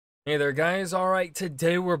Hey there guys, alright,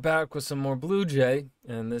 today we're back with some more Blue Jay,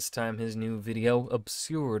 and this time his new video,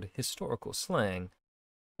 Absurd Historical Slang,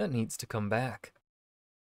 that needs to come back.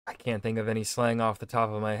 I can't think of any slang off the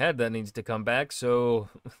top of my head that needs to come back, so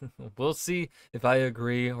we'll see if I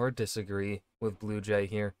agree or disagree with Blue Jay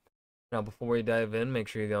here. Now before we dive in, make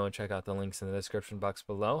sure you go and check out the links in the description box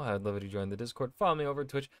below. I'd love if you join the Discord, follow me over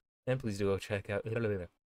Twitch, and please do go check out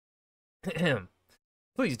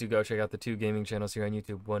Please do go check out the two gaming channels here on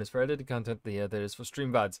YouTube. One is for edited content, the other is for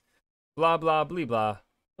stream VODs. Blah, blah, blee, blah.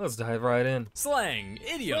 Let's dive right in. Slang,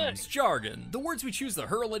 idioms, jargon. The words we choose to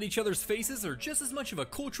hurl at each other's faces are just as much of a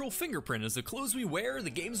cultural fingerprint as the clothes we wear or the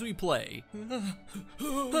games we play.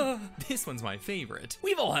 This one's my favorite.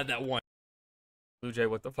 We've all had that one Blue Jay,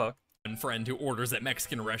 what the fuck? friend who orders at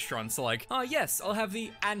Mexican restaurants like, yes, I'll have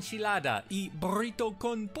the enchilada y burrito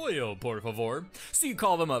con pollo, por favor. So you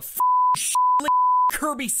call them a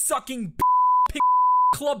Kirby sucking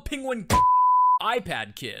club penguin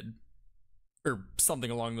iPad kid. Or something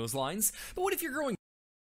along those lines. But what if you're growing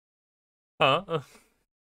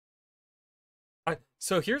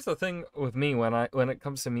So here's the thing with me when it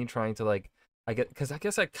comes to me trying to because I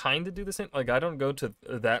guess I kind of do the same. Like I don't go to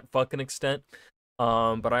that fucking extent.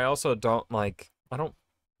 But I also don't I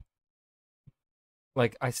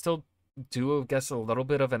still do, I guess, a little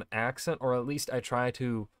bit of an accent, or at least I try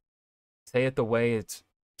to say it the way it's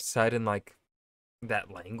said in like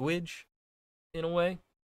that language in a way.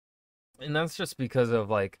 And that's just because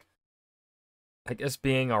of like, I guess,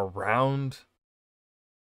 being around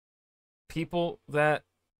people that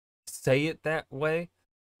say it that way,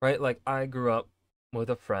 right? Like I grew up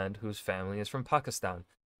with a friend whose family is from Pakistan.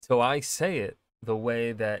 So I say it the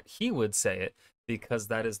way that he would say it because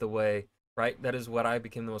that is the way, right? That is what I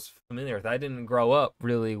became the most familiar with. I didn't grow up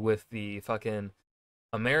really with the fucking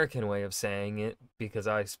American way of saying it because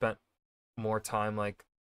I spent more time like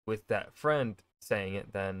with that friend saying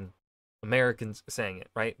it than Americans saying it,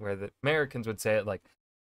 right? Where the Americans would say it like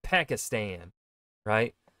Pakistan,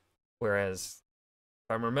 right? Whereas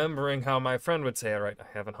if I'm remembering how my friend would say it, right? I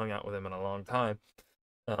haven't hung out with him in a long time.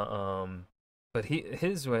 But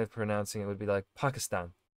his way of pronouncing it would be like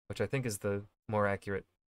Pakistan, which I think is the more accurate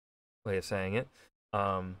way of saying it.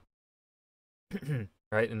 Right?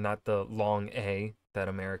 And not the long A that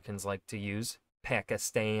Americans like to use.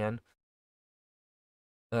 Pakistan.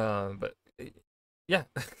 But yeah.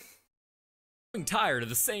 I'm tired of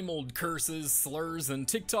the same old curses, slurs, and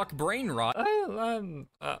TikTok brain rot, I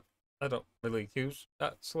don't really use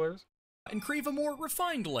slurs. and crave a more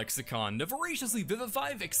refined lexicon to voraciously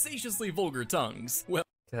vivify vexatiously vulgar tongues. Well,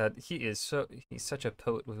 God, he's such a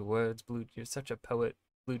poet with words, You're such a poet,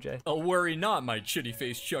 Blue Jay. I'll worry not, my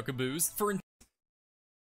chitty-faced chuckaboos, for in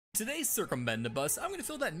today's circumbendibus, I'm gonna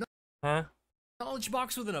fill that knowledge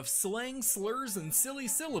box with enough slang, slurs, and silly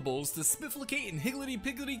syllables to spifflicate and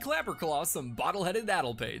higgledy-piggledy clapperclaw some bottle-headed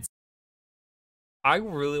addlepades. I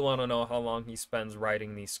really want to know how long he spends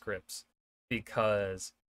writing these scripts,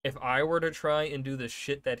 because if I were to try and do the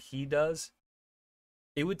shit that he does,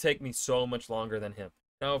 it would take me so much longer than him.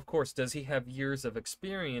 Now, of course, does he have years of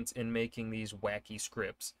experience in making these wacky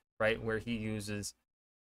scripts, right? Where he uses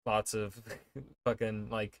lots of fucking,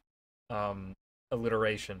 like,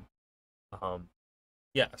 alliteration.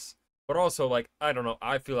 Yes. But also, like, I don't know,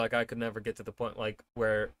 I feel like I could never get to the point, like,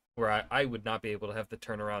 where I would not be able to have the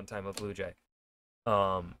turnaround time of Blue Jay.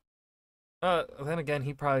 Then again,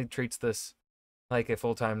 he probably treats this like a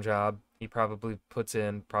full-time job. He probably puts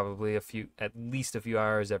in at least a few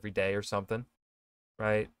hours every day or something,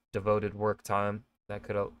 right? Devoted work time. That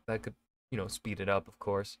could, speed it up, of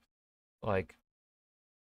course. Like,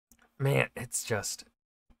 man, it's just,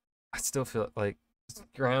 I still feel like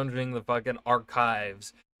scrounging the fucking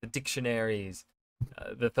archives, the dictionaries,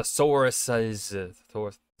 the thesauruses,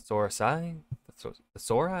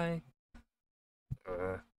 thesauri?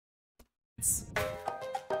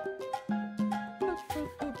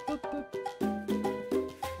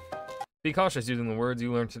 Be cautious using the words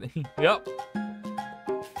you learned today. Yep.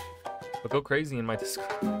 But go crazy in my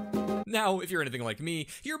Discord. Now, if you're anything like me,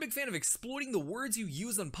 you're a big fan of exploiting the words you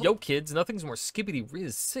use on Yo, kids, nothing's more skibbity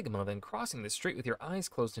riz sigma than crossing the street with your eyes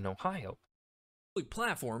closed in Ohio. public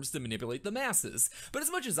platforms to manipulate the masses. But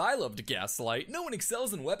as much as I love to gaslight, no one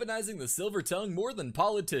excels in weaponizing the silver tongue more than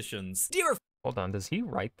politicians. Hold on, does he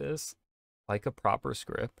write this like a proper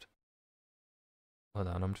script? Hold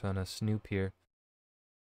on, I'm trying to snoop here.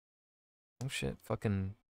 Oh shit,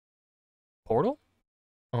 fucking Portal?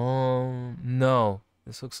 No.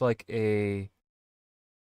 This looks like a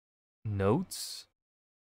notes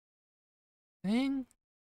thing?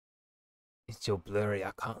 It's so blurry,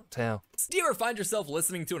 I can't tell. Do you ever find yourself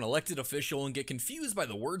listening to an elected official and get confused by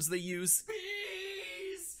the words they use?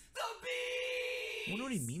 Bees! The bees! I wonder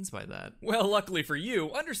what he means by that. Well, luckily for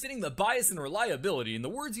you, understanding the bias and reliability in the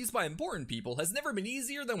words used by important people has never been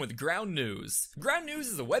easier than with Ground News. Ground News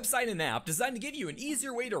is a website and app designed to give you an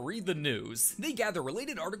easier way to read the news. They gather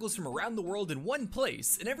related articles from around the world in one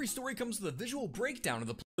place, and every story comes with a visual breakdown of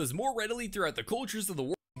the plays more readily throughout the cultures of the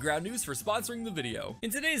world. Ground News for sponsoring the video. In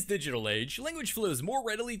today's digital age, language flows more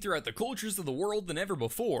readily throughout the cultures of the world than ever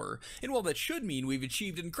before, and while that should mean we've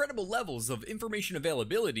achieved incredible levels of information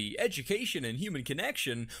availability, education, and human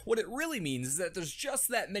connection, what it really means is that there's just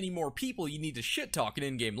that many more people you need to shit-talk in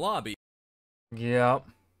in-game lobby. Yep.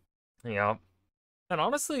 Yep. And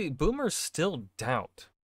honestly, boomers still doubt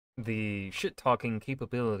the shit-talking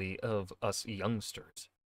capability of us youngsters.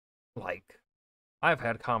 Like, I've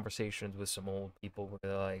had conversations with some old people where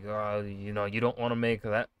they're like, oh, you know, you don't want to make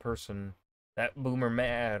that person, that boomer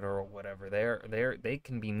mad or whatever. They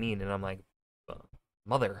can be mean. And I'm like,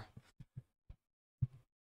 mother,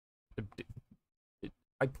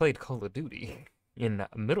 I played Call of Duty in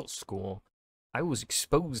middle school. I was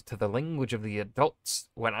exposed to the language of the adults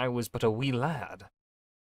when I was but a wee lad.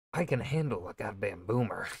 I can handle a goddamn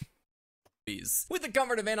boomer. With the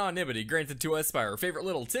comfort of anonymity granted to us by our favorite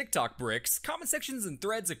little TikTok bricks, comment sections and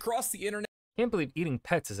threads across the internet. Can't believe eating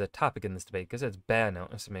pets is a topic in this debate, because it's bad now,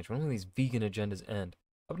 SMH, when all these vegan agendas end.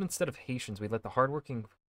 How about instead of Haitians, we let the hardworking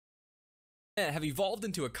have evolved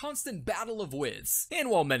into a constant battle of wits.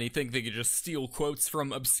 And while many think they could just steal quotes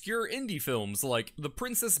from obscure indie films like The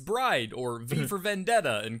Princess Bride or V for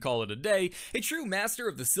Vendetta and call it a day, a true master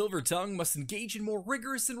of the silver tongue must engage in more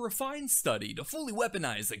rigorous and refined study to fully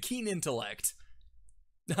weaponize a keen intellect.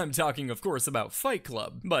 I'm talking, of course, about Fight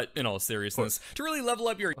Club, but in all seriousness, to really level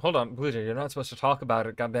up your— Hold on, Blue Jay, you're not supposed to talk about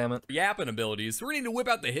it, goddammit. —yapping abilities, we're going to whip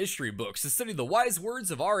out the history books to study the wise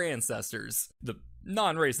words of our ancestors. The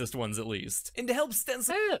non-racist ones, at least. And to help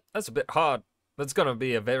stencil— that's a bit hard. That's gonna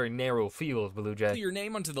be a very narrow field, Blue Jay. —your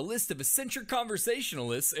name onto the list of eccentric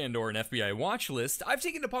conversationalists and or an FBI watch list, I've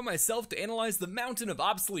taken upon myself to analyze the mountain of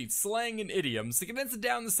obsolete slang and idioms to condense it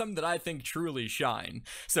down to some that I think truly shine.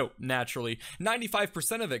 So, naturally,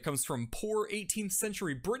 95% of it comes from poor 18th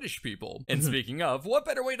century British people. And speaking of, what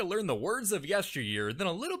better way to learn the words of yesteryear than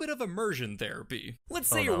a little bit of immersion therapy? Let's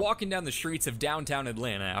say you're walking down the streets of downtown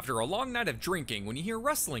Atlanta after a long night of drinking when you hear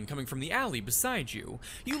rustling coming from the alley beside you.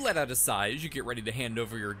 You let out a sigh as you get ready to hand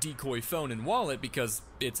over your decoy phone and wallet because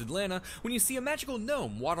it's Atlanta, when you see a magical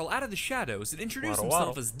gnome waddle out of the shadows and introduce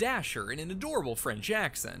himself as Dasher in an adorable French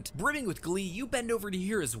accent. Brimming with glee, you bend over to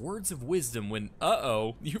hear his words of wisdom when,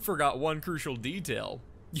 uh-oh, you forgot one crucial detail.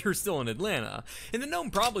 You're still in Atlanta, and the gnome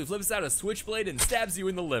probably flips out a switchblade and stabs you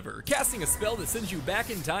in the liver, casting a spell that sends you back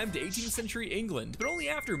in time to 18th century England, but only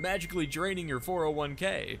after magically draining your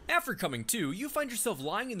 401k. After coming to, you find yourself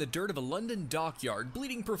lying in the dirt of a London dockyard,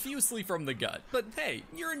 bleeding profusely from the gut. But hey,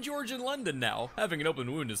 you're in Georgian London now. Having an open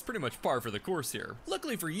wound is pretty much par for the course here.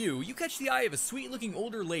 Luckily for you, you catch the eye of a sweet-looking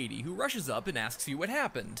older lady who rushes up and asks you what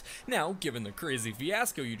happened. Now, given the crazy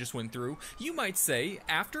fiasco you just went through, you might say,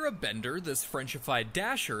 after a bender, this Frenchified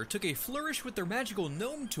Dasher took a flourish with their magical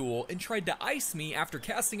gnome tool and tried to ice me after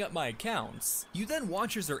casting up my accounts. You then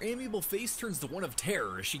watch as her amiable face turns to one of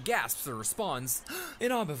terror as she gasps and responds,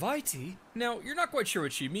 "In Arbavite?" Now, you're not quite sure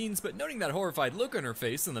what she means, but noting that horrified look on her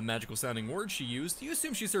face and the magical sounding words she used, you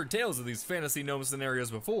assume she's heard tales of these fantasy gnome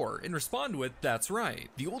scenarios before, and respond with, "That's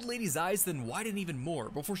right." The old lady's eyes then widen even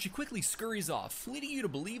more before she quickly scurries off, leading you to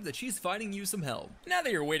believe that she's finding you some help. Now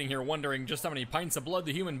that you're waiting here wondering just how many pints of blood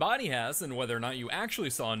the human body has, and whether or not you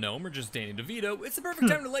actually saw a gnome or just Danny DeVito, it's the perfect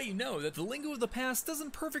time to let you know that the lingo of the past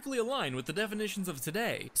doesn't perfectly align with the definitions of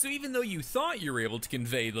today. So even though you thought you were able to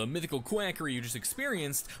convey the mythical quackery you just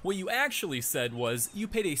experienced, what you actually said was you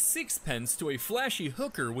paid a sixpence to a flashy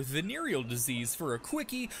hooker with venereal disease for a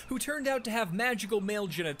quickie who turned out to have magical male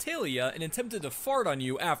genitalia and attempted to fart on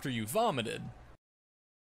you after you vomited.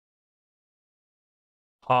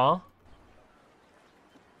 Huh?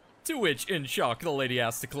 To which, in shock, the lady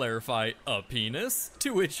asked to clarify, "A penis?"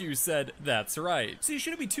 To which you said, "That's right." So you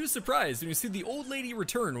shouldn't be too surprised when you see the old lady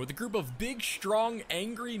return with a group of big, strong,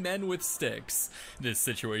 angry men with sticks. This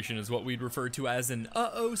situation is what we'd refer to as an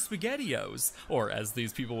uh-oh spaghettios, or as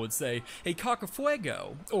these people would say, a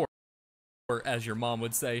cocafuego, or as your mom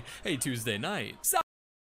would say, a Tuesday night.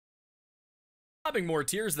 Sobbing more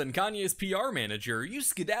tears than Kanye's PR manager, you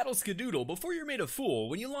skedaddle skedoodle before you're made a fool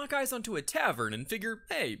when you lock eyes onto a tavern and figure,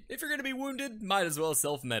 hey, if you're gonna be wounded, might as well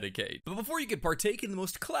self-medicate. But before you could partake in the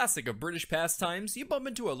most classic of British pastimes, you bump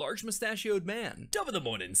into a large mustachioed man. Top of the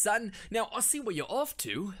morning, son. Now, I see what you're off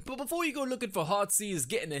to, but before you go looking for heartsease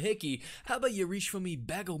getting a hickey, how about you reach for me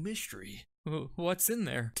bag o' mystery? What's in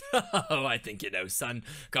there? Oh, I think you know, son.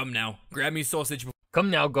 Come now, grab me sausage Come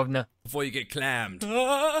now, governor. before you get clammed.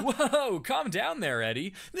 Whoa, calm down there,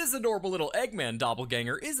 Eddie. This adorable little Eggman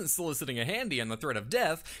doppelganger isn't soliciting a handy on the threat of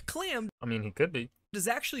death. Clammed I mean, he could be. is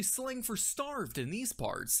actually slang for starved in these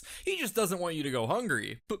parts. He just doesn't want you to go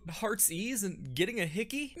hungry. But heart's ease and getting a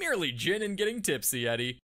hickey? Merely gin and getting tipsy,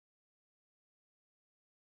 Eddie.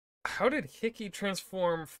 How did Hickey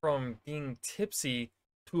transform from being tipsy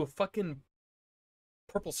to a fucking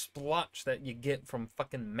purple splotch that you get from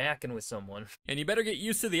fucking macking with someone? And you better get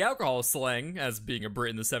used to the alcohol slang, as being a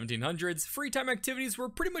Brit in the 1700s, free time activities were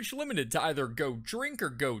pretty much limited to either go drink or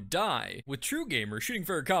go die, with true gamers shooting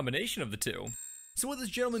for a combination of the two. So what this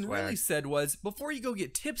gentleman really said was, before you go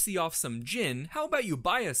get tipsy off some gin, how about you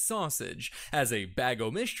buy a sausage? As a bag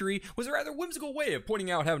o' mystery was a rather whimsical way of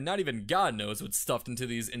pointing out how not even God knows what's stuffed into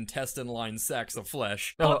these intestine-lined sacks of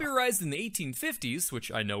flesh. Popularized in the 1850s,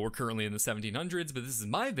 which I know we're currently in the 1700s, but this is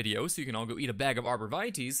my video, so you can all go eat a bag of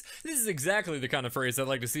arborvitaes. This is exactly the kind of phrase I'd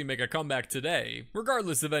like to see make a comeback today,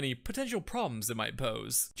 regardless of any potential problems it might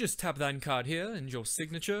pose. Just tap thine card here and your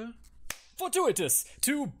signature. Fortuitous!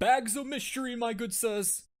 2 bags of mystery, my good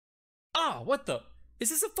sirs. Ah, what the? Is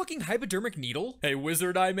this a fucking hypodermic needle? A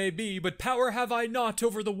wizard I may be, but power have I not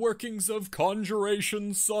over the workings of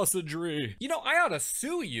conjuration sausagery. You know, I oughta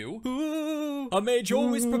sue you. Ooh, a mage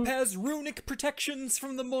always prepares runic protections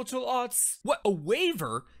from the mortal arts. What, a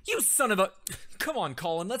waiver? You son of a... Come on,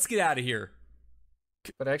 Colin, let's get out of here.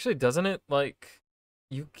 But actually, doesn't it, like,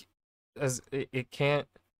 it can't,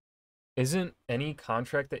 isn't any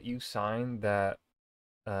contract that you sign that,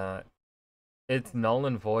 it's null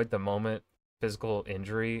and void the moment physical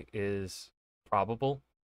injury is probable?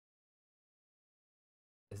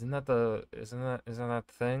 Isn't that the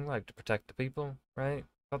thing, like, to protect the people, right?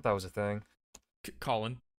 I thought that was a thing.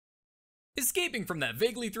 Colin. Escaping from that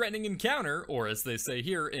vaguely threatening encounter, or as they say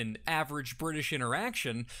here, an average British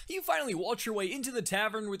interaction, you finally waltz your way into the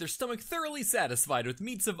tavern with your stomach thoroughly satisfied with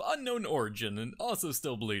meats of unknown origin and also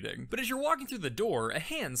still bleeding. But as you're walking through the door, a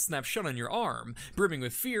hand snaps shut on your arm. Brimming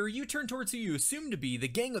with fear, you turn towards who you assume to be the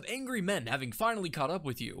gang of angry men having finally caught up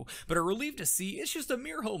with you, but are relieved to see it's just a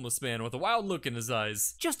mere homeless man with a wild look in his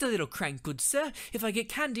eyes. Just a little crank, good sir. If I get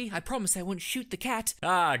candy, I promise I won't shoot the cat.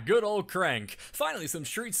 Ah, good old crank. Finally some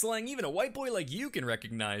street slang even a white boy like you can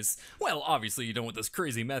recognize. Well, obviously you don't want this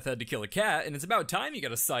crazy meth head to kill a cat, and it's about time you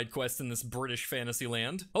got a side quest in this British fantasy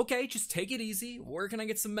land. Okay, just take it easy. Where can I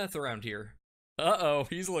get some meth around here? Uh-oh,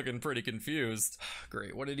 he's looking pretty confused.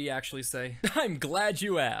 Great, what did he actually say? I'm glad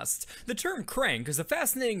you asked. The term crank is a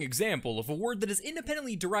fascinating example of a word that has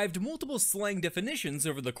independently derived multiple slang definitions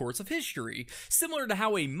over the course of history, similar to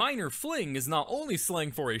how a minor fling is not only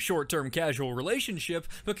slang for a short-term casual relationship,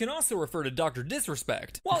 but can also refer to Dr.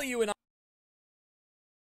 Disrespect. While you and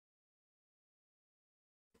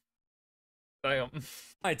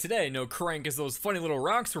I today know crank as those funny little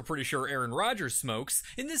rocks we're pretty sure Aaron Rodgers smokes,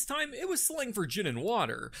 and this time it was slang for gin and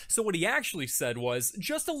water. So what he actually said was,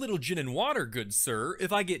 just a little gin and water, good sir.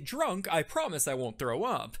 If I get drunk, I promise I won't throw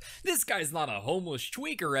up. This guy's not a homeless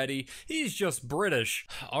tweaker, Eddie. He's just British.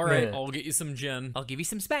 Alright, Yeah. I'll get you some gin. I'll give you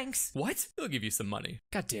some spanks. What? He'll give you some money.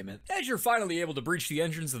 God damn it. As you're finally able to breach the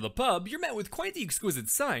entrance of the pub, you're met with quite the exquisite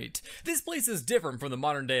sight. This place is different from the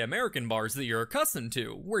modern day American bars that you're accustomed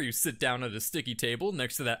to, where you sit down at a sticky table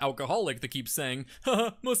next to that alcoholic that keeps saying, haha,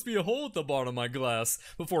 must be a hole at the bottom of my glass,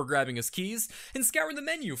 before grabbing his keys and scouring the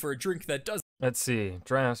menu for a drink that does. Let's see.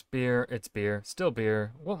 Drafts, beer, it's beer, still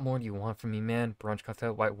beer. What more do you want from me, man? Brunch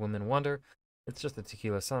cocktail, white woman wonder. It's just a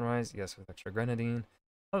tequila sunrise, yes, with extra grenadine.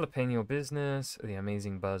 Jalapeno business, the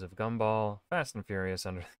amazing buzz of gumball. Fast and furious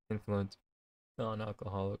under the influence.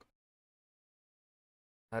 Non-alcoholic.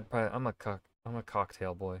 I'm a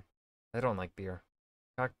cocktail boy. I don't like beer.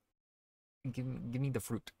 Give me the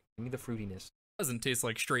fruit. Give me the fruitiness. Doesn't taste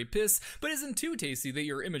like straight piss, but isn't too tasty that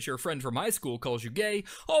your immature friend from high school calls you gay,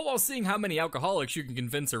 all while seeing how many alcoholics you can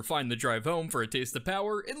convince or find the drive home for a taste of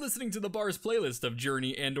power, and listening to the bar's playlist of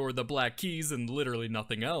Journey and or the Black Keys and literally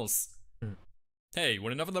nothing else. Hey,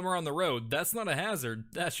 when enough of them are on the road, that's not a hazard,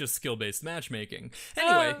 that's just skill-based matchmaking.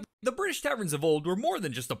 Anyway, the British taverns of old were more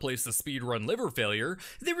than just a place to speedrun liver failure.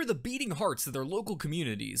 They were the beating hearts of their local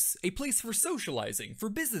communities, a place for socializing, for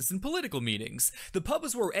business and political meetings. The pub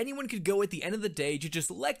was where anyone could go at the end of the day to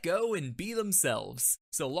just let go and be themselves,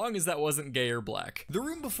 so long as that wasn't gay or black. The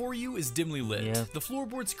room before you is dimly lit. Yeah. The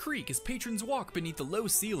floorboards creak as patrons walk beneath the low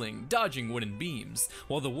ceiling, dodging wooden beams,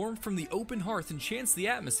 while the warmth from the open hearth enchants the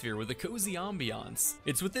atmosphere with a cozy ambiance.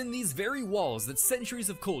 It's within these very walls that centuries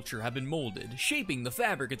of culture have been molded, shaping the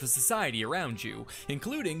fabric of the society around you,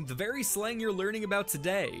 including the very slang you're learning about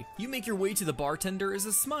today. You make your way to the bartender as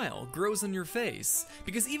a smile grows on your face,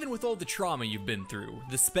 because even with all the trauma you've been through,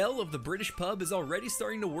 the spell of the British pub is already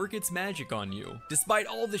starting to work its magic on you. Despite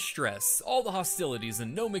all the stress, all the hostilities,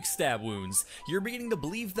 and no mixed stab wounds, you're beginning to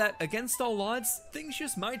believe that, against all odds, things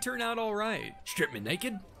just might turn out alright. Strip me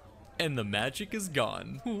naked, and the magic is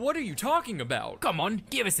gone. What are you talking about? Come on,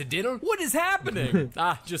 give us a diddle. What is happening?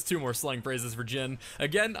 Just 2 more slang phrases for gin.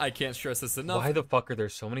 Again, I can't stress this enough. Why the fuck are there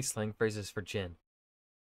so many slang phrases for gin?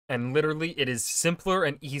 And literally, it is simpler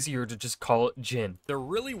and easier to just call it gin. There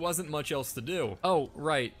really wasn't much else to do. Oh,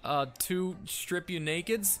 right. To strip you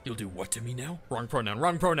nakeds? You'll do what to me now? Wrong pronoun,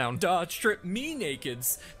 wrong pronoun. Strip me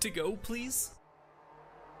nakeds. To go, please?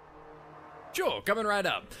 Sure, coming right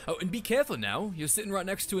up. Oh, and be careful now. You're sitting right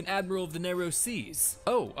next to an admiral of the narrow seas.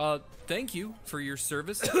 Oh, thank you for your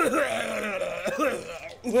service.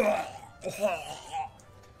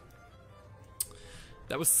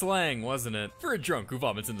 That was slang, wasn't it? For a drunk who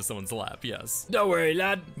vomits into someone's lap, yes. Don't worry,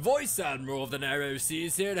 lad. Voice Admiral of the Narrow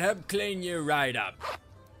Seas here to help clean you right up.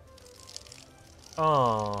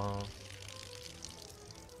 Aww.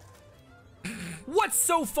 What's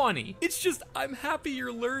so funny? It's just, I'm happy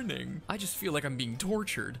you're learning. I just feel like I'm being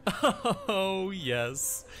tortured. Oh,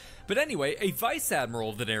 yes. But anyway, a vice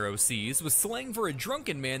admiral of the narrow seas was slang for a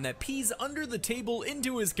drunken man that pees under the table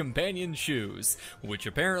into his companion's shoes, which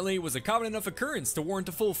apparently was a common enough occurrence to warrant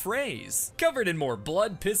a full phrase. Covered in more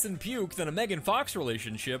blood, piss, and puke than a Megan Fox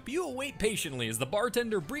relationship, you await patiently as the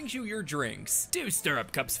bartender brings you your drinks. 2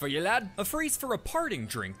 stirrup cups for you, lad. A phrase for a parting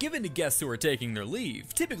drink given to guests who are taking their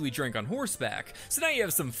leave, typically drank on horseback. So now you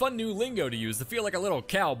have some fun new lingo to use to feel like a little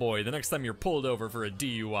cowboy the next time you're pulled over for a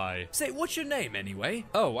DUI. Say, what's your name anyway?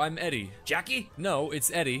 Oh, I'm Eddie. Jackie? No,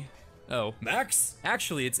 it's Eddie. Oh, Max?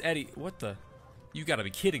 Actually, it's Eddie. What the? You gotta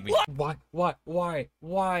be kidding me. Why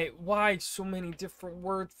so many different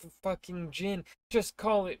words for fucking gin? Just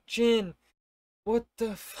call it gin. What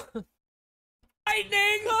the fuck?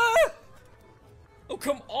 Lightning! Oh,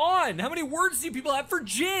 come on! How many words do people have for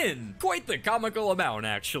gin? Quite the comical amount,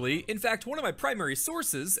 actually. In fact, one of my primary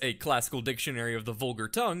sources, a classical dictionary of the vulgar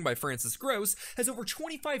tongue by Francis Gross, has over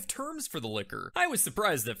 25 terms for the liquor. I was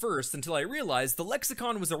surprised at first until I realized the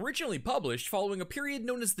lexicon was originally published following a period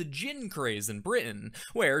known as the gin craze in Britain,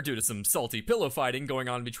 where, due to some salty pillow fighting going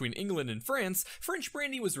on between England and France, French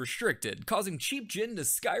brandy was restricted, causing cheap gin to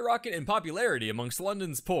skyrocket in popularity amongst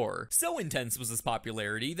London's poor. So intense was this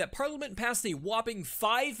popularity that Parliament passed a whopping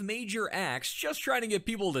 5 major acts just trying to get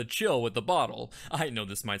people to chill with the bottle. I know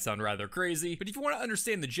this might sound rather crazy, but if you want to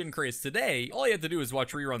understand the gin craze today, all you have to do is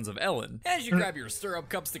watch reruns of Ellen. As you grab your stirrup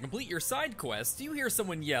cups to complete your side quest, you hear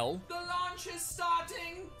someone yell, "The launch is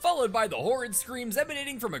starting!" followed by the horrid screams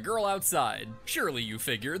emanating from a girl outside. Surely, you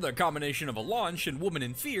figure, the combination of a launch and woman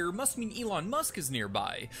in fear must mean Elon Musk is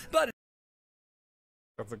nearby, but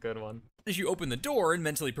That's a good one. as you open the door and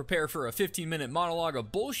mentally prepare for a 15-minute monologue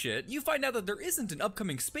of bullshit, you find out that there isn't an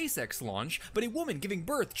upcoming SpaceX launch, but a woman giving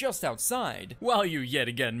birth just outside. While you yet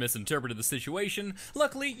again misinterpreted the situation,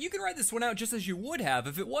 luckily, you can write this one out just as you would have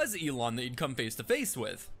if it was Elon that you'd come face to face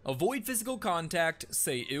with. Avoid physical contact,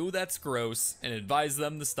 say ew that's gross, and advise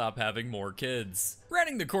them to stop having more kids.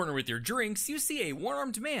 Rounding the corner with your drinks, you see a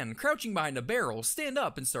one-armed man crouching behind a barrel stand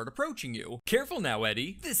up and start approaching you. Careful now,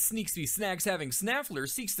 Eddie. This sneaksy snacks having snaffler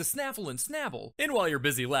seeks to snaffle and snabble. And while you're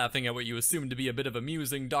busy laughing at what you assume to be a bit of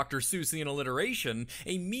amusing Dr. Seussian alliteration,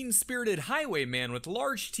 a mean-spirited highwayman with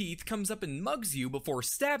large teeth comes up and mugs you before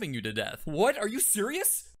stabbing you to death. What? Are you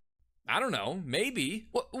serious? I don't know, maybe.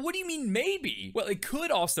 What do you mean, maybe? Well, it could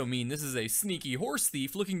also mean this is a sneaky horse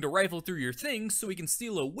thief looking to rifle through your things so he can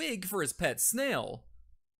steal a wig for his pet snail.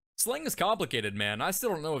 Slang is complicated, man. I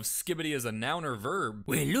still don't know if skibbity is a noun or verb.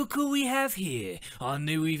 Well, look who we have here. I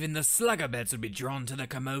knew even the sluggabeds would be drawn to the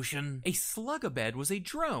commotion. A sluggabed was a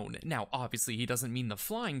drone. Now, obviously, he doesn't mean the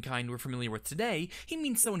flying kind we're familiar with today. He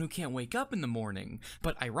means someone who can't wake up in the morning.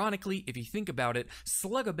 But ironically, if you think about it,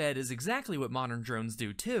 sluggabed is exactly what modern drones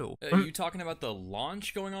do, too. Are you talking about the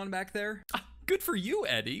launch going on back there? Good for you,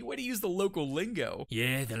 Eddie. Way to use the local lingo.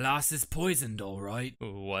 Yeah, the lass is poisoned, all right.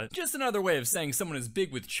 What? Just another way of saying someone is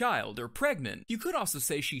big with child or pregnant. You could also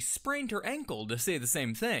say she sprained her ankle to say the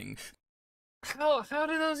same thing. How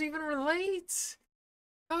do those even relate?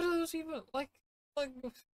 How do those even like I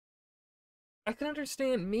can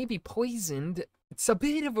understand maybe poisoned. It's a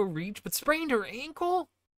bit of a reach, but sprained her ankle?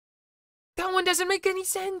 That one doesn't make any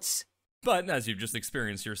sense. But as you've just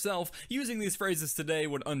experienced yourself, using these phrases today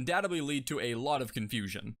would undoubtedly lead to a lot of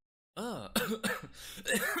confusion.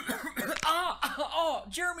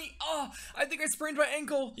 Jeremy, I think I sprained my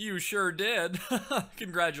ankle. You sure did.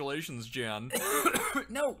 Congratulations, Jan.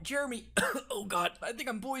 No, Jeremy. Oh God, I think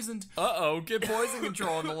I'm poisoned. Uh-oh, get poison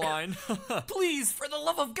control on the line. Please, for the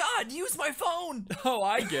love of God, use my phone. Oh,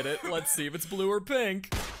 I get it. Let's see if it's blue or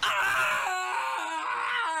pink.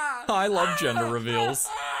 I love gender reveals.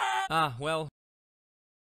 Well.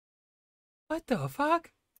 What the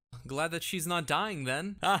fuck? Glad that she's not dying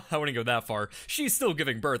then. I wouldn't go that far. She's still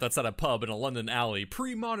giving birth outside a pub in a London alley,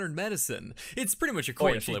 pre-modern medicine. It's pretty much a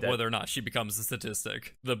coin flip whether or not she becomes a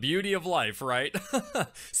statistic. The beauty of life, right?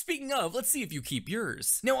 Speaking of, let's see if you keep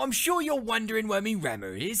yours. Now, I'm sure you're wondering where me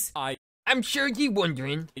rammer is. I'm sure you're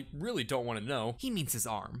wondering. I really don't want to know. He means his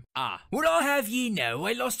arm. Would I have ye know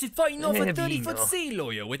I lost it fighting off a 30-foot sea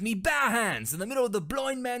lawyer with me bare hands in the middle of the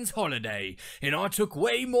blind man's holiday, and I took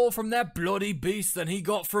way more from that bloody beast than he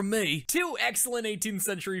got from me. Two excellent 18th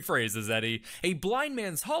century phrases, Eddie. A blind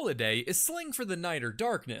man's holiday is slang for the night or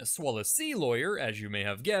darkness, while a sea lawyer, as you may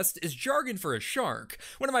have guessed, is jargon for a shark.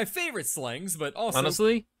 One of my favorite slangs, but also...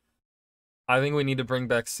 Honestly, I think we need to bring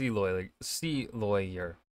back sea lawyer.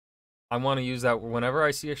 I want to use that whenever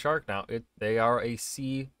I see a shark now. They are a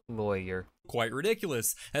sea lawyer. Quite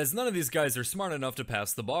ridiculous, as none of these guys are smart enough to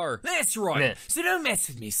pass the bar. That's right, so don't mess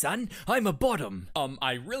with me, son. I'm a bottom.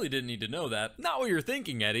 I really didn't need to know that. Not what you're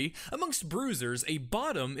thinking, Eddie. Amongst bruisers, a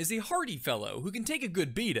bottom is a hardy fellow who can take a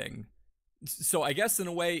good beating. So I guess in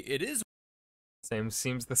a way, it is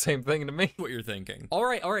Seems the same thing to me. What you're thinking. All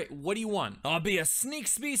right, what do you want? I'll be a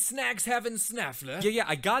sneaksby snacks having snaffler. Yeah,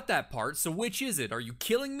 I got that part, so which is it? Are you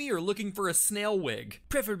killing me or looking for a snail wig?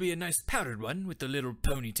 Preferably a nice powdered one with the little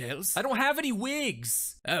ponytails. I don't have any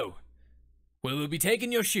wigs. Oh. Well, we'll be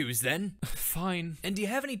taking your shoes then. Fine. And do you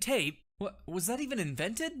have any tape? What, was that even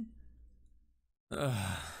invented?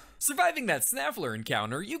 Surviving that snaffler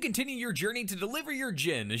encounter, you continue your journey to deliver your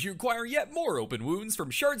gin as you acquire yet more open wounds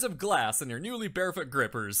from shards of glass in your newly barefoot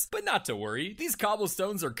grippers. But not to worry, these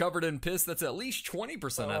cobblestones are covered in piss that's at least 20%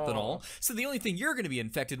 ethanol, so the only thing you're going to be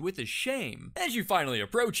infected with is shame. As you finally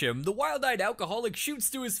approach him, the wild-eyed alcoholic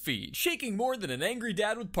shoots to his feet, shaking more than an angry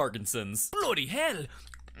dad with Parkinson's. Bloody hell!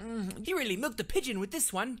 You really milked the pigeon with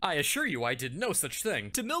this one. I assure you I did no such thing.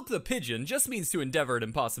 To milk the pigeon just means to endeavor at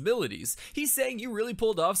impossibilities. He's saying you really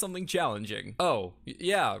pulled off something challenging. Oh,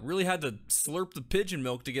 yeah, really had to slurp the pigeon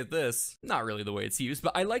milk to get this. Not really the way it's used,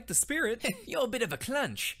 but I like the spirit. You're a bit of a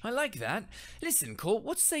clunch. I like that. Listen, Colt,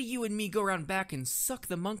 what say you and me go around back and suck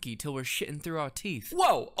the monkey till we're shitting through our teeth?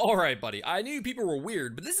 Whoa, alright buddy, I knew people were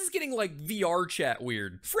weird, but this is getting like VR chat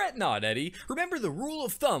weird. Fret not, Eddie. Remember the rule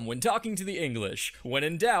of thumb when talking to the English. When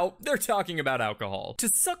in doubt, they're talking about alcohol. To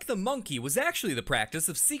suck the monkey was actually the practice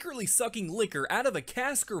of secretly sucking liquor out of a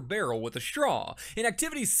cask or barrel with a straw, an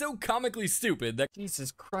activity so comically stupid that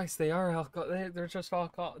Jesus Christ, they are alcohol. They're just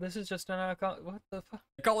alcohol. This is just an alcohol. What the fuck?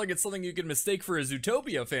 Calling it something you could mistake for a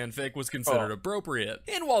Zootopia fanfic was considered appropriate.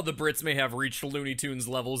 And while the Brits may have reached Looney Tunes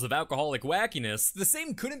levels of alcoholic wackiness, the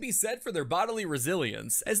same couldn't be said for their bodily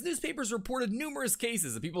resilience, as newspapers reported numerous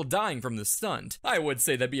cases of people dying from this stunt. I would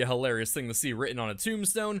say that'd be a hilarious thing to see written on a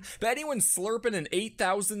tombstone, but anyone slurping an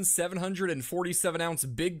 8,747-ounce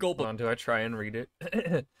big gulp of— do I try and read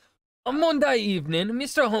it? On Monday evening,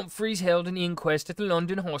 Mr. Humphreys held an inquest at the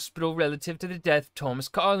London hospital relative to the death of Thomas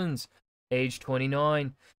Collins, age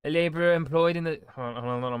 29, a labourer employed in the... Hold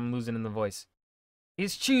on, I'm losing in the voice.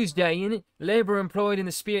 It's Tuesday, innit? Labourer employed in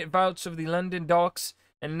the spirit vaults of the London docks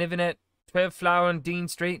and living at 12 Flower and Dean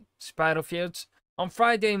Street, Spitalfields. On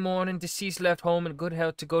Friday morning, deceased left home in good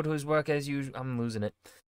health to go to his work as usual. I'm losing it.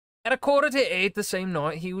 At 7:45 the same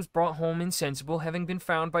night, he was brought home insensible, having been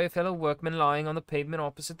found by a fellow workman lying on the pavement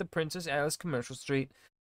opposite the Princess Alice Commercial Street.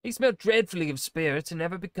 He smelled dreadfully of spirits and,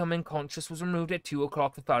 never becoming conscious, was removed at 2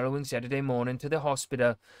 o'clock the following Saturday morning to the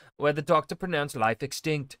hospital, where the doctor pronounced life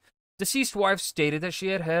extinct. Deceased wife stated that she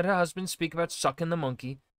had heard her husband speak about sucking the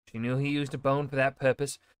monkey. She knew he used a bone for that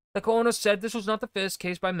purpose. The coroner said this was not the first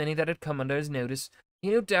case by many that had come under his notice. He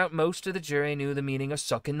no doubt most of the jury knew the meaning of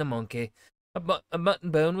sucking the monkey. A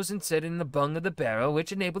mutton bone was inserted in the bung of the barrel,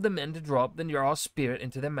 which enabled the men to drop the raw spirit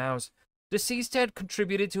into their mouths. Deceased had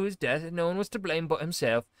contributed to his death, and no one was to blame but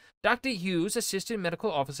himself. Dr. Hughes, assistant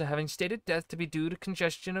medical officer, having stated death to be due to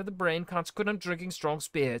congestion of the brain consequent on drinking strong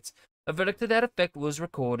spirits. A verdict to that effect was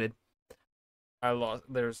recorded.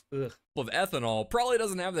 There's of ethanol probably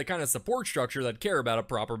doesn't have the kind of support structure that'd care about a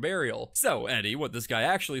proper burial. So, Eddie, what this guy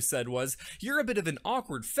actually said was, "You're a bit of an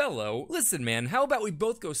awkward fellow. Listen, man, how about we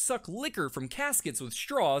both go suck liquor from caskets with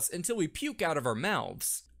straws until we puke out of our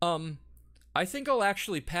mouths?" I think I'll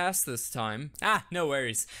actually pass this time. Ah, no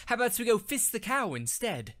worries. How about we go fist the cow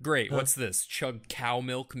instead? Great, what's this? Chug cow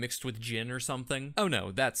milk mixed with gin or something? Oh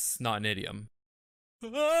no, that's not an idiom.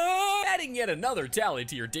 Adding yet another tally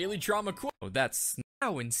to your daily trauma quote. That's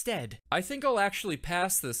cow instead. I think I'll actually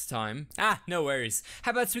pass this time. Ah, no worries.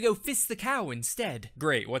 How about we go fist the cow instead?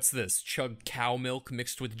 Great, what's this? Chug cow milk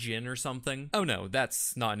mixed with gin or something? Oh no,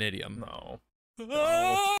 that's not an idiom.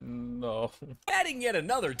 no. Adding yet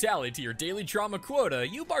another tally to your daily trauma quota,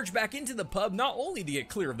 you barge back into the pub not only to get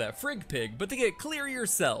clear of that frig pig, but to get clear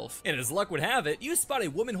yourself. And as luck would have it, you spot a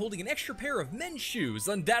woman holding an extra pair of men's shoes,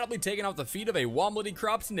 undoubtedly taken off the feet of a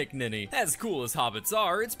womblety-cropped Nick Ninny. As cool as hobbits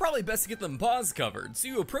are, it's probably best to get them paws covered, so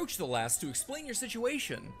you approach the lass to explain your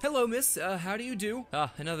situation. Hello, miss, how do you do?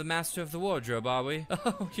 Another master of the wardrobe, are we?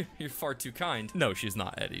 Oh, you're far too kind. No, she's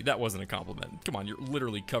not, Eddie. That wasn't a compliment. Come on, you're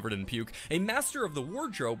literally covered in puke. A master of the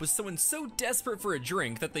wardrobe was someone so desperate for a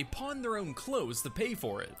drink that they pawned their own clothes to pay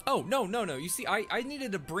for it. Oh, no. You see, I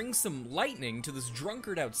needed to bring some lightning to this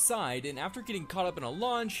drunkard outside, and after getting caught up in a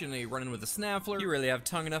launch and a run-in with a snaffler, you really have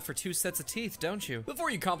tongue enough for 2 sets of teeth, don't you? Before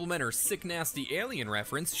you compliment her sick, nasty alien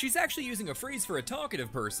reference, she's actually using a phrase for a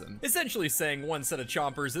talkative person, essentially saying 1 set of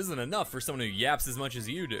chompers isn't enough for someone who yaps as much as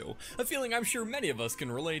you do, a feeling I'm sure many of us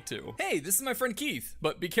can relate to. Hey, this is my friend Keith,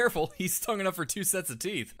 but be careful, he's tongue enough for 2 sets of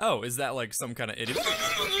teeth. Oh, is that like some kind of idiom?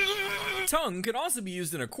 Tongue can also be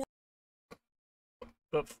used in a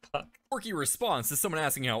quirky response to someone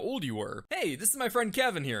asking how old you were. Hey, this is my friend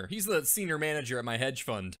Kevin here. He's the senior manager at my hedge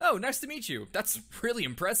fund. Oh, nice to meet you. That's really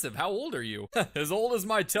impressive. How old are you? As old as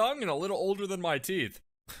my tongue and a little older than my teeth.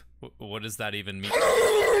 What does that even mean?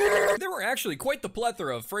 There were actually quite the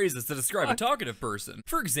plethora of phrases to describe a talkative person.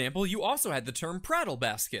 For example, you also had the term prattle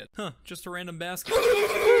basket. Just a random basket.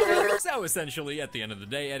 So essentially, at the end of the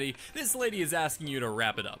day, Eddie, this lady is asking you to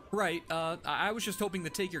wrap it up. Right, I was just hoping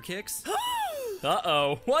to take your kicks.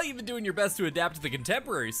 Uh-oh. While you've been doing your best to adapt to the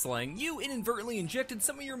contemporary slang, you inadvertently injected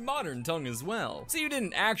some of your modern tongue as well. So you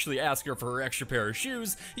didn't actually ask her for her extra pair of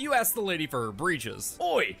shoes, you asked the lady for her breeches.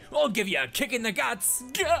 Oi, I'll give you a kick in the guts.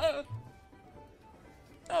 Gah!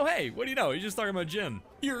 Oh hey, what do you know? You're just talking about gin.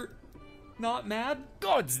 You're not mad?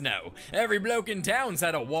 Gods no. Every bloke in town's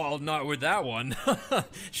had a wild night with that one.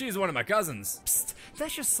 She's one of my cousins. Psst,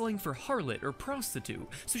 that's just slang for harlot or prostitute,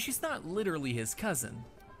 so she's not literally his cousin.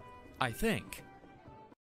 I think.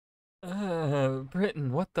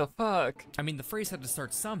 Britain, what the fuck? I mean, the phrase had to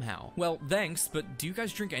start somehow. Well, thanks, but do you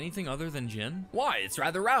guys drink anything other than gin? Why, it's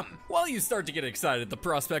rather rum. While you start to get excited at the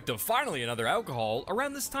prospect of finally another alcohol,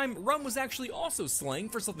 around this time, rum was actually also slang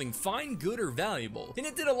for something fine, good, or valuable. And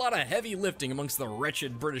it did a lot of heavy lifting amongst the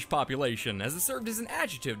wretched British population, as it served as an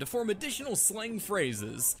adjective to form additional slang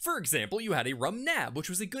phrases. For example, you had a rum nab, which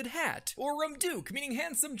was a good hat, or rum duke, meaning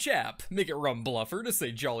handsome chap. Make it rum bluffer to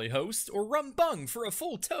say jolly host, or rum bung for a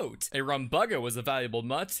full tote. A rum bugger was a valuable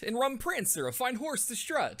mutt, and rum prancer a fine horse to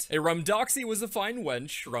strut. A rum doxy was a fine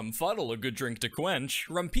wench, rum fuddle a good drink to quench,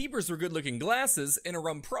 rum peepers were good looking glasses, and a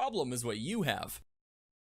rum problem is what you have.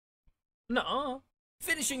 Nuh-uh.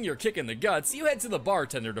 Finishing your kick in the guts, you head to the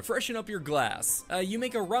bartender to freshen up your glass. You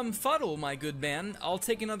make a rum fuddle, my good man. I'll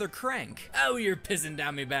take another crank. Oh, you're pissing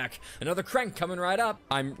down me back. Another crank coming right up.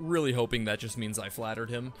 I'm really hoping that just means I flattered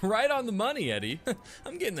him. Right on the money, Eddie.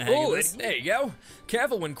 I'm getting the hang of this. There you go.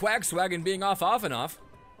 Careful when quack swagging being off and off.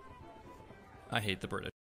 I hate the British.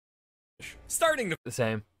 Starting to The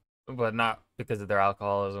same, but not because of their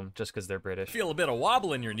alcoholism, just because they're British. feel a bit of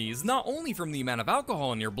wobble in your knees, not only from the amount of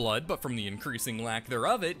alcohol in your blood, but from the increasing lack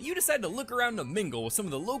thereof it, you decide to look around to mingle with some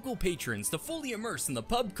of the local patrons to fully immerse in the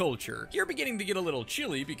pub culture. You're beginning to get a little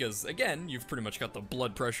chilly because, again, you've pretty much got the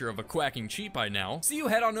blood pressure of a quacking cheat by now, so you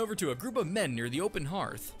head on over to a group of men near the open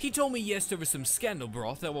hearth. He told me yes over some scandal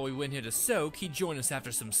broth that while we went here to soak, he'd join us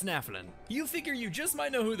after some snaffling. You figure you just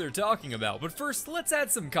might know who they're talking about, but first, let's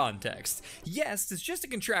add some context. Yes is just a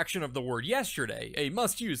contraction of the word yes yesterday, a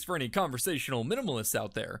must-use for any conversational minimalists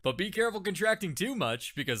out there. But be careful contracting too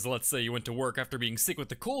much, because let's say you went to work after being sick with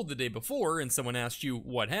the cold the day before and someone asked you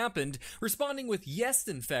what happened, responding with yeast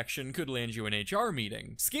infection could land you an HR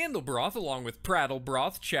meeting. Scandal broth, along with prattle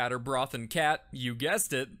broth, chatter broth, and cat, you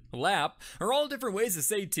guessed it, lap, are all different ways to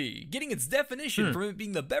say tea, getting its definition from it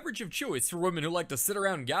being the beverage of choice for women who like to sit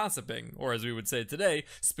around gossiping, or as we would say today,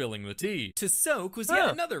 spilling the tea. To soak was yet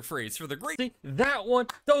another phrase for the great— See, that one,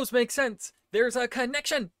 those make sense. There's a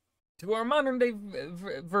connection to our modern day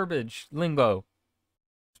verbiage, lingo,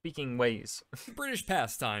 speaking ways. British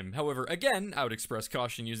pastime. However, again, I would express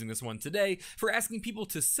caution using this one today, for asking people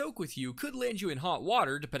to soak with you could land you in hot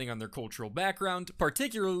water depending on their cultural background,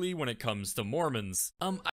 particularly when it comes to Mormons.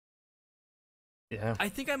 Yeah. I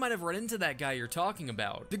think I might have run into that guy you're talking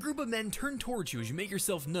about. The group of men turn towards you as you make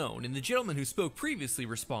yourself known, and the gentleman who spoke previously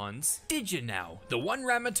responds, "Did you now? The one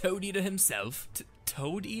ram a toad eater himself?"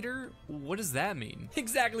 Toad eater? What does that mean?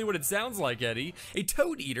 Exactly what it sounds like, Eddie. A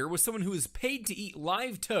toad eater was someone who was paid to eat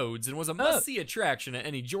live toads and was a must-see attraction at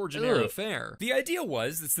any Georgian-era fair. The idea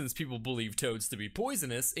was that since people believed toads to be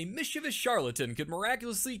poisonous, a mischievous charlatan could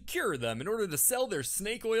miraculously cure them in order to sell their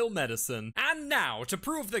snake oil medicine. And now, to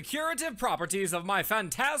prove the curative properties of my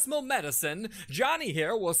phantasmal medicine, Johnny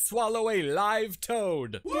here will swallow a live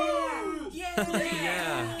toad. Woo!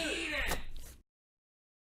 Yeah!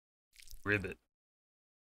 Ribbit.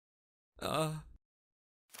 Not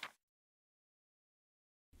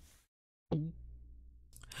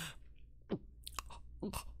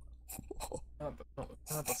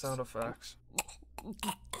the sound effects.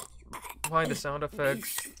 Why the sound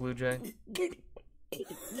effects, Blue Jay?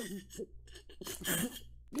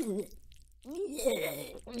 The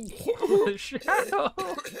shadow!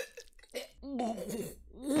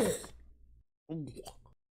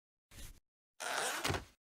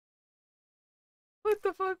 What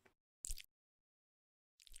the fuck?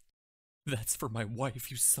 That's for my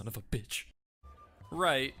wife, you son of a bitch.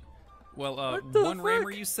 Right. Well, What the one fuck?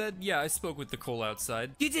 rammer you said? Yeah, I spoke with the Cole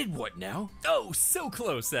outside. You did what now? Oh, so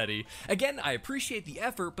close, Eddie. Again, I appreciate the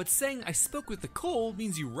effort, but saying I spoke with the Cole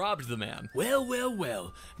means you robbed the man. Well, well,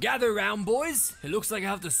 well. Gather round, boys. It looks like I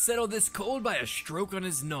have to settle this Cole by a stroke on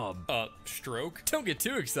his knob. Stroke? Don't get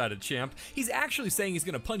too excited, champ. He's actually saying he's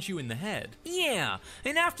gonna punch you in the head. Yeah,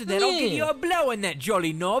 and after that, I'll give you a blow on that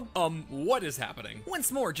jolly knob. What is happening?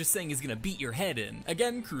 Once more, just saying he's gonna beat your head in.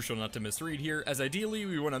 Again, crucial not to misread here, as ideally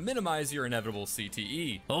we want to minimize your inevitable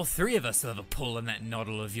CTE. All three of us will have a pull on that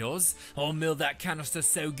noddle of yours. I'll mill that canister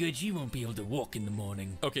so good you won't be able to walk in the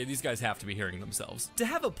morning. Okay, these guys have to be hearing themselves. To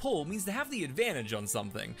have a pull means to have the advantage on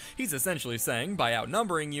something. He's essentially saying, by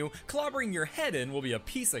outnumbering you, clobbering your head in will be a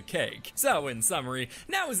piece of cake. So, in summary,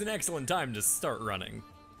 now is an excellent time to start running.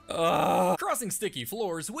 Crossing sticky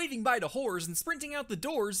floors, waving bye to whores, and sprinting out the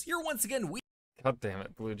doors, you're once again God damn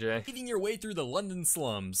it, Blue Jay. weaving your way through the London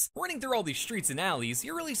slums. Running through all these streets and alleys,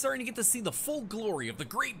 you're really starting to get to see the full glory of the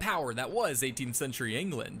great power that was 18th century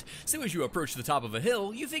England. So as you approach the top of a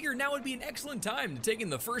hill, you figure now would be an excellent time to take in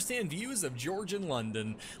the first-hand views of Georgian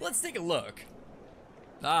London. Let's take a look.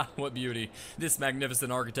 Ah, what beauty. This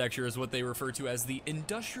magnificent architecture is what they refer to as the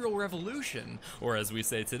Industrial Revolution, or as we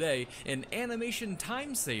say today, an animation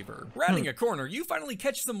time saver. Rounding a corner, you finally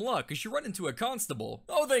catch some luck as you run into a constable.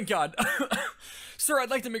 Oh, thank God. Sir,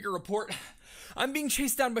 I'd like to make a report. I'm being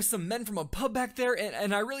chased down by some men from a pub back there,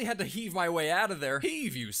 and I really had to heave my way out of there.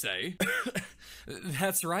 Heave, you say?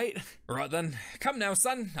 That's right. Right then, come now,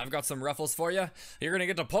 son. I've got some ruffles for you. You're gonna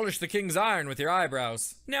get to polish the king's iron with your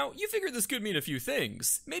eyebrows. Now, you figure this could mean a few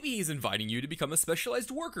things. Maybe he's inviting you to become a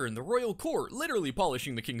specialized worker in the royal court, literally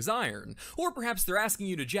polishing the king's iron. Or perhaps they're asking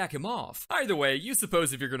you to jack him off. Either way, you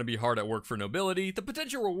suppose if you're gonna be hard at work for nobility, the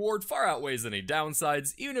potential reward far outweighs any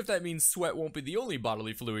downsides, even if that means sweat won't be the only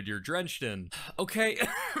bodily fluid you're drenched in. Okay,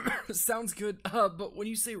 sounds good, but when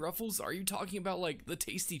you say ruffles, are you talking about, like, the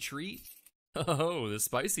tasty treat? Oh, the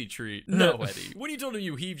spicy treat. No, Eddie. When you told him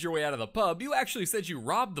you heaved your way out of the pub, you actually said you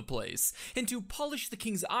robbed the place. And to polish the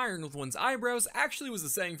king's iron with one's eyebrows actually was a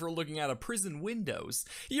saying for looking out of prison windows.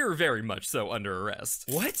 You're very much so under arrest.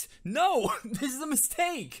 What? No! This is a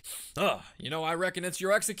mistake! You know, I reckon it's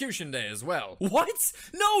your execution day as well. What?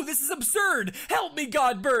 No, this is absurd! Help me,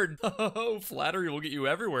 Godbird! Oh, flattery will get you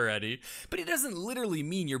everywhere, Eddie. But it doesn't literally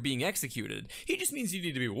mean you're being executed. He just means you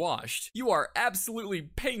need to be washed. You are absolutely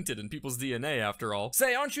painted in people's DNA. After all.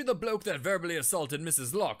 Say, aren't you the bloke that verbally assaulted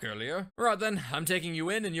Mrs. Locke earlier? Right then, I'm taking you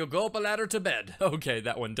in and you'll go up a ladder to bed. Okay,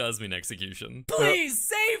 that one does mean execution. Please,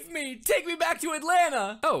 save me! Take me back to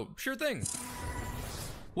Atlanta! Oh, sure thing.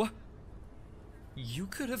 What? You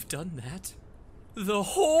could have done that? The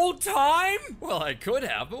whole time? Well, I could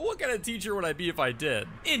have, but what kind of teacher would I be if I did?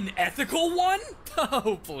 An ethical one?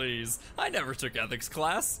 Oh, please. I never took ethics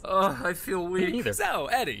class. I feel weak. neither. So,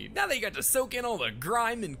 Eddie, now that you got to soak in all the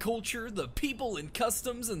grime and culture, the people and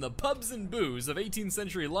customs, and the pubs and booze of 18th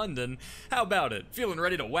century London, how about it? Feeling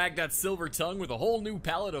ready to wag that silver tongue with a whole new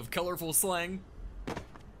palette of colorful slang?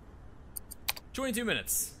 22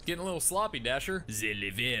 minutes. Getting a little sloppy, Dasher. The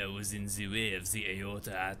liver was in the way of the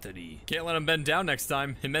aorta artery. Can't let him bend down next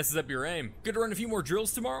time. It messes up your aim. Good to run a few more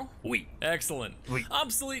drills tomorrow? Oui. Excellent. Oui.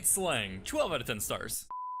 Obsolete slang. 12 out of 10 stars.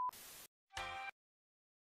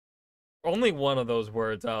 Only one of those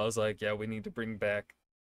words I was like, yeah, we need to bring back.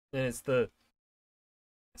 And it's the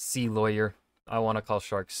sea lawyer. I want to call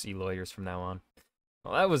sharks sea lawyers from now on.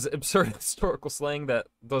 Well, that was absurd historical slang that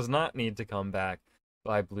does not need to come back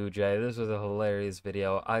by Blue Jay. This was a hilarious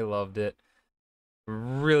video. I loved it.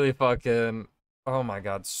 Really fucking, oh my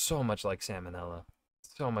god, so much like Salmonella.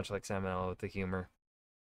 So much like Salmonella with the humor.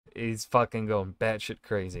 He's fucking going batshit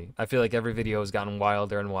crazy. I feel like every video has gotten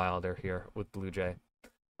wilder and wilder here with Blue Jay.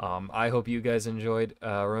 I hope you guys enjoyed.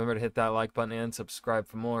 Remember to hit that like button and subscribe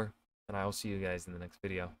for more. And I will see you guys in the next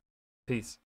video. Peace.